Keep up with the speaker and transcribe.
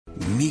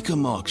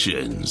Mecum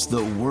Auctions,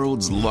 the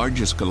world's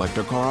largest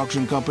collector car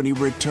auction company,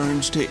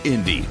 returns to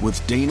Indy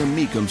with Dana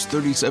Mecum's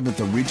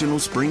 37th Original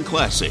Spring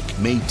Classic,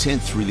 May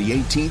 10th through the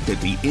 18th at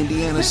the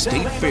Indiana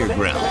State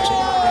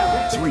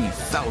Fairgrounds.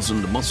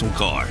 3,000 muscle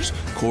cars,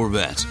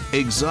 Corvettes,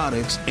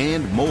 exotics,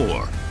 and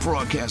more.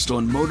 Broadcast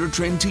on Motor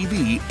Trend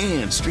TV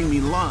and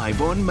streaming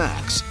live on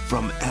Max.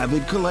 From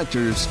avid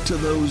collectors to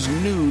those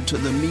new to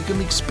the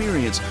Mecum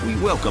experience, we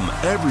welcome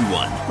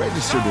everyone.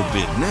 Register to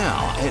bid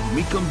now at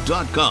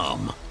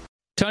Mecum.com.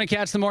 Tony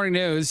Katz, the Morning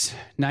News,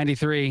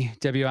 93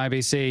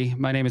 WIBC.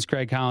 My name is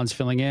Craig Collins,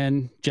 filling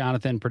in.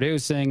 Jonathan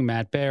producing.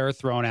 Matt Baer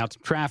throwing out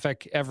some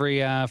traffic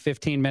every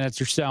 15 minutes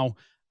or so.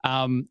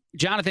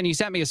 Jonathan, you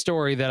sent me a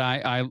story that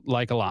I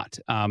like a lot.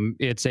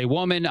 It's a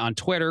woman on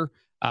Twitter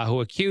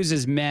who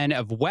accuses men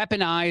of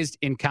weaponized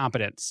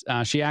incompetence.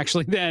 She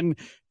actually then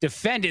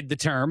defended the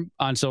term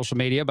on social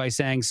media by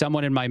saying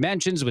someone in my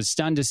mentions was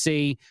stunned to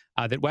see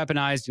that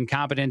weaponized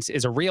incompetence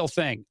is a real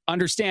thing.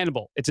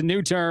 Understandable. It's a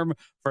new term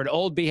for an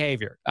old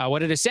behavior.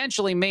 What it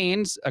essentially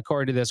means,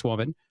 according to this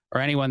woman, or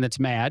anyone that's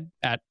mad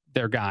at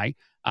their guy,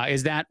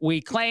 is that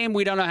we claim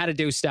we don't know how to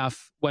do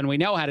stuff when we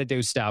know how to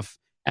do stuff.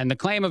 And the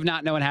claim of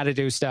not knowing how to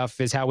do stuff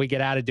is how we get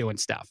out of doing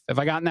stuff. Have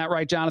I gotten that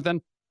right,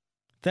 Jonathan?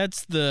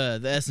 That's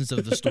the essence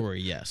of the story,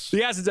 yes.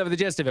 The essence of the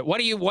gist of it.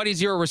 What is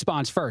your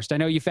response first? I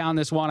know you found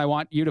this one. I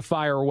want you to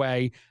fire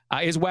away.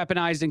 Is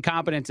weaponized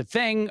incompetence a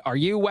thing? Are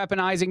you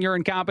weaponizing your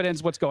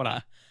incompetence? What's going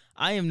on?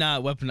 I am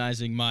not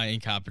weaponizing my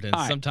incompetence.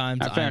 Right.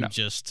 Sometimes Fair I'm enough.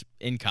 just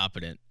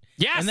incompetent.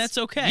 Yes. And that's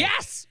okay.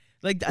 Yes.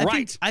 Like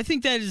I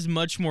think that is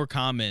much more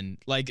common.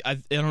 Like I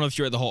don't know if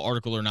you read the whole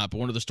article or not, but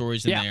one of the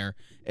stories in there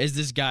is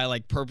this guy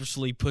like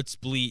purposely puts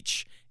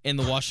bleach in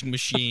the washing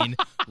machine,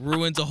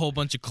 ruins a whole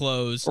bunch of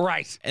clothes,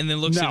 right, and then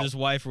looks at his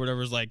wife or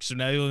whatever, is like, so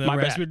now you'll never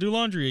ask me to do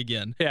laundry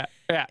again.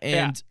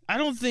 And I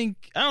don't think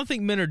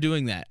men are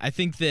doing that. I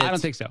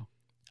don't think so.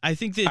 I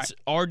think that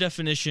our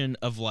definition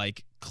of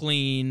like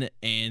clean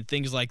and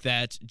things like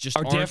that just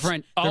are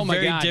different. They're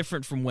very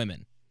different from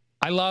women.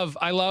 I love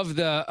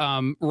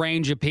the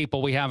range of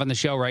people we have on the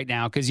show right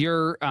now because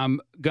you're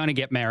going to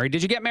get married.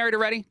 Did you get married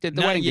already? Did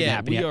the wedding didn't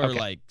happen yet? We are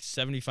like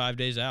 75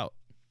 days out.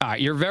 All right,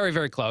 you're very,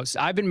 very close.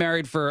 I've been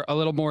married for a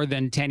little more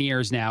than 10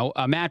 years now.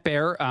 Matt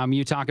Baer,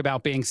 you talk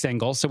about being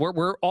single. So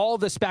we're all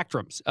the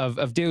spectrums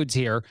of dudes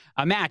here.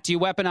 Matt, do you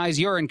weaponize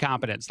your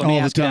incompetence? Let me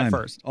ask you that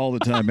first. All the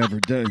time,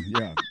 every day.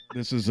 Yeah.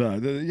 This is,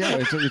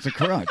 it's a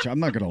crutch. I'm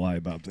not going to lie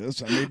about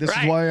this. I mean, this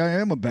is why I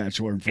am a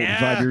bachelor and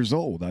 45 years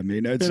old. I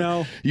mean, it's,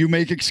 you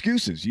make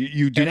excuses.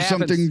 You do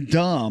something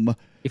dumb.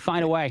 You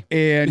find a way.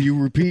 And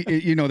you repeat,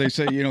 they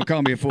say,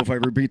 call me a fool if I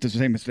repeat the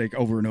same mistake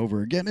over and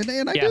over again.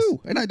 And I do.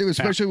 And I do,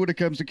 especially when it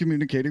comes to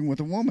communicating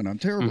with a woman. I'm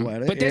terrible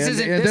at it.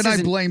 But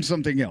I blame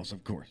something else,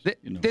 of course.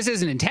 This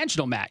isn't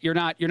intentional, Matt. You're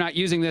not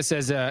using this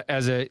as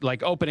a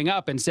like opening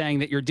up and saying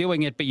that you're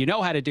doing it, but you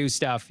know how to do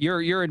stuff.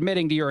 You're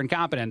admitting to your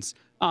incompetence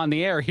on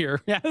the air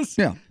here. Yes.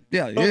 Yeah.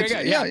 Yeah,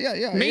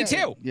 Okay, Me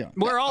too. Yeah.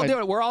 We're all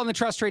doing it. We're all in the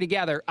trust tree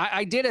together.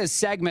 I did a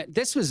segment.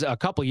 This was a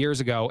couple years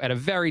ago at a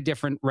very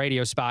different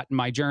radio spot in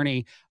my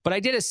journey. But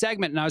I did a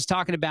segment and I was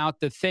talking about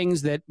the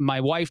things that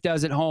my wife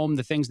does at home,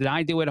 the things that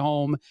I do at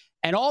home,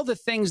 and all the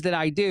things that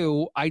I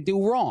do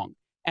wrong.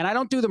 And I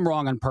don't do them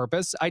wrong on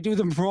purpose. I do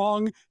them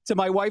wrong to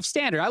my wife's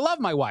standard. I love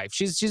my wife.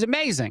 She's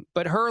amazing.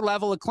 But her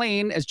level of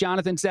clean, as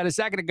Jonathan said a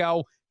second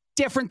ago,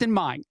 different than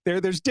mine.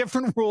 There's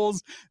different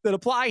rules that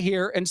apply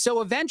here. And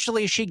so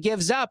eventually she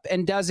gives up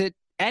and does it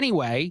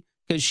anyway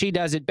because she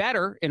does it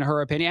better, in her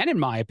opinion and in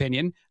my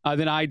opinion,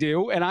 than I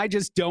do. And I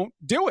just don't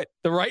do it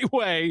the right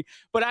way.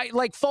 But I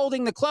like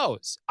folding the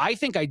clothes. I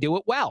think I do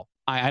it well.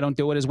 I don't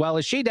do it as well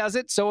as she does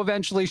it. So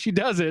eventually she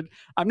does it.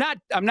 I'm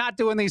not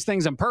doing these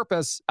things on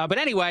purpose. But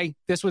anyway,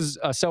 this was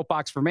a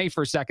soapbox for me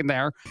for a second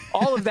there.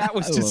 All of that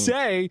was to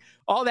say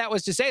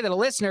that a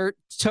listener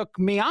took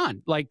me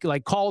on, like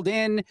called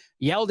in,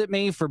 yelled at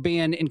me for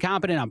being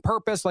incompetent on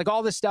purpose, like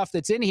all this stuff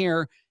that's in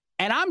here.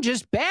 And I'm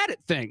just bad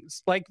at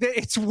things. Like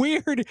it's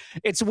weird.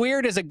 It's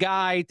weird as a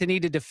guy to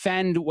need to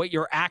defend what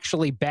you're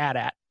actually bad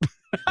at.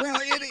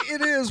 Well,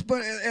 it is,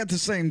 but at the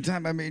same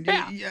time, I mean,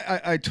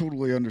 I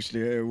totally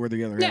understand where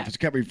the other half is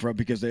coming from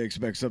because they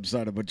expect some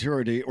sort of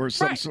maturity or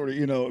some sort of,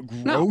 growth.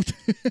 No.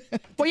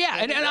 Well, yeah,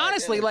 and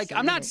honestly, like,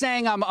 I'm not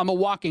saying I'm a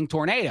walking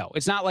tornado.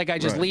 It's not like I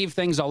just leave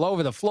things all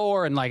over the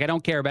floor and, like, I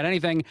don't care about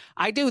anything.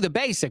 I do the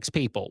basics,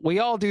 people. We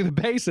all do the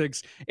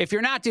basics. If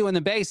you're not doing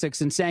the basics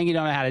and saying you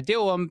don't know how to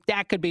do them,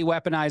 that could be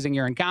weaponizing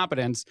your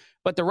incompetence.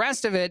 But the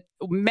rest of it,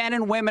 men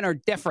and women are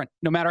different,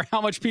 no matter how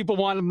much people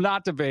want them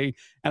not to be.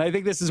 And I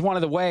think this is one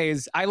of the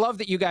ways. I love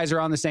that you guys are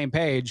on the same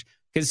page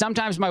because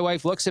sometimes my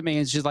wife looks at me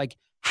and she's like,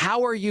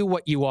 "How are you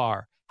what you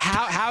are?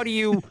 How do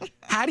you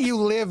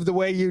live the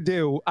way you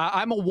do?"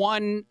 I'm a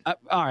one.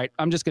 All right,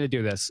 I'm just going to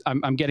do this.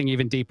 I'm getting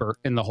even deeper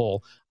in the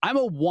hole. I'm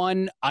a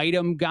one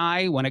item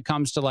guy when it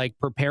comes to like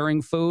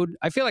preparing food.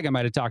 I feel like I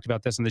might have talked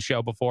about this on the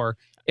show before.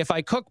 If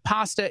I cook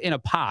pasta in a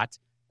pot,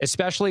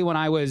 especially when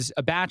I was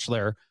a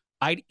bachelor,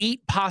 I'd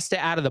eat pasta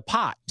out of the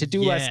pot to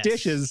do less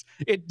dishes.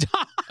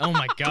 Oh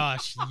my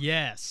gosh,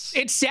 yes.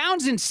 It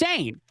sounds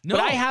insane, no.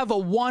 but I have a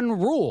one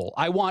rule.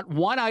 I want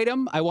one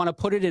item. I want to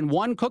put it in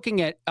one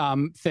cooking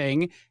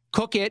thing,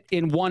 cook it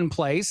in one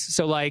place.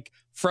 So like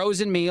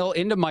frozen meal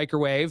into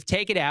microwave,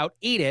 take it out,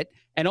 eat it,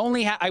 and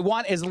I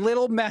want as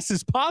little mess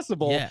as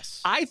possible.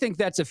 Yes. I think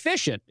that's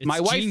efficient. My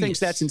wife thinks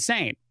that's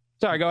insane.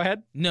 Sorry, go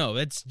ahead. No,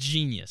 that's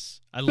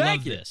genius. I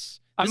love this.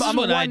 This is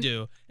what I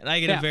do, and I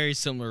get a very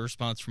similar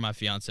response from my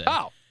fiance.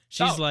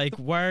 She's like,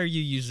 "Why are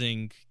you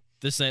using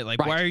this?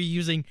 Like, why are you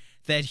using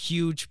that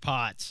huge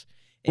pot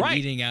and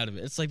eating out of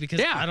it?" It's like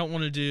because I don't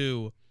want to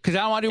do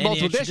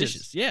multiple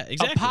dishes. Yeah,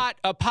 exactly.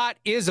 A pot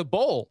is a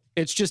bowl.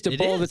 It's just a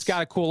bowl that's got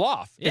to cool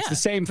off. It's the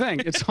same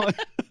thing. It's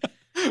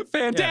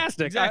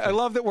fantastic. Yeah, exactly. I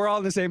love that we're all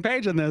on the same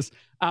page on this.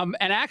 And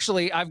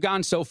actually, I've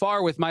gone so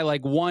far with my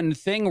like one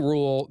thing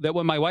rule that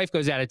when my wife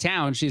goes out of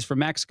town, she's from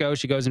Mexico,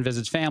 she goes and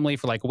visits family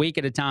for like a week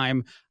at a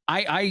time.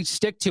 I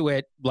stick to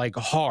it like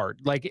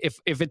hard. Like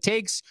if it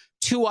takes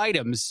 2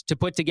 items to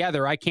put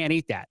together, I can't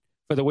eat that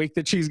for the week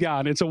that she's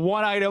gone. It's a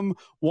one item,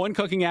 one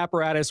cooking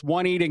apparatus,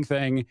 one eating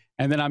thing,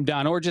 and then I'm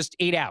done. Or just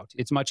eat out.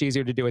 It's much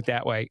easier to do it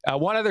that way.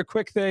 One other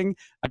quick thing,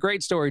 a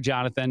great story,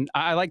 Jonathan.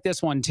 I like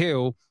this one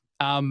too.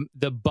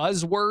 The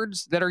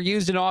buzzwords that are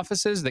used in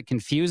offices that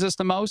confuse us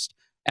the most.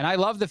 And I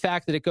love the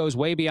fact that it goes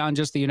way beyond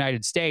just the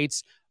United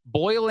States.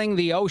 Boiling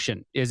the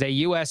ocean is a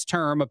U.S.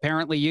 term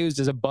apparently used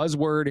as a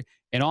buzzword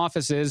in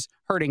offices.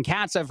 Herding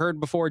cats I've heard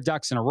before,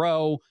 ducks in a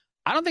row.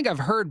 I don't think I've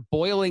heard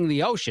boiling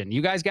the ocean.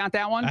 You guys got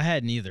that one? I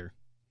hadn't either.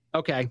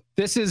 Okay.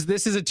 This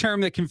is a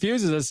term that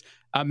confuses us.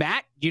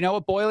 Matt, do you know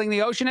what boiling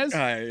the ocean is?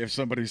 If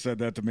somebody said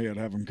that to me, I'd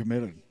have them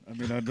committed. I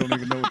mean, I don't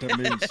even know what that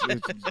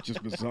means. It's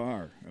just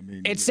bizarre. I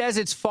mean, it says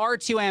it's far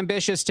too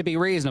ambitious to be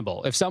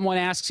reasonable. If someone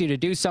asks you to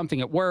do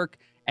something at work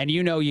and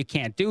you know you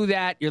can't do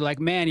that, you're like,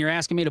 man, you're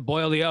asking me to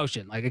boil the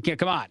ocean. Like, I can't,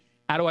 come on.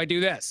 How do I do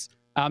this?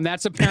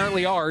 That's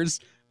apparently ours.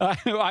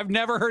 I've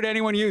never heard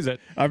anyone use it.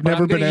 I've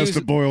never been asked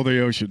to boil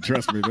the ocean.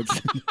 Trust me,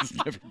 that's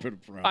never been a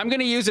problem. I'm going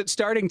to use it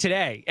starting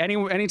today.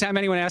 Anytime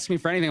anyone asks me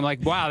for anything, I'm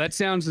like, wow, that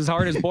sounds as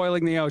hard as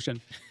boiling the ocean.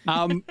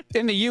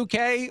 In the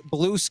UK,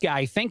 blue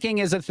sky thinking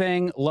is a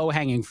thing.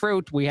 Low-hanging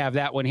fruit, we have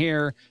that one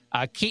here.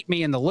 Keep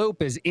me in the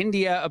loop is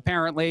India,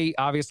 apparently.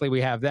 Obviously,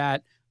 we have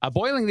that.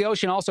 Boiling the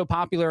ocean, also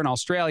popular in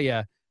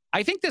Australia.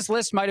 I think this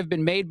list might have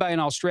been made by an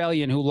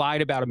Australian who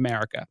lied about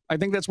America. I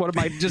think that's what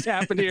might have just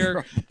happened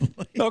here.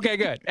 Okay,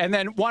 good. And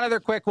then one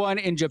other quick one.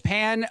 In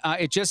Japan,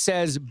 it just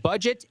says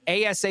budget,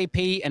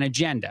 ASAP, and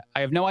agenda. I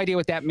have no idea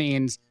what that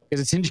means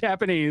because it's in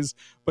Japanese.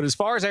 But as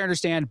far as I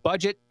understand,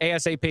 budget,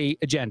 ASAP,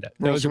 agenda.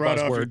 Those are right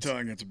buzzwords. Off your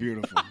tongue. It's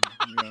beautiful.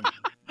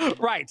 Yeah.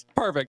 Right. Perfect.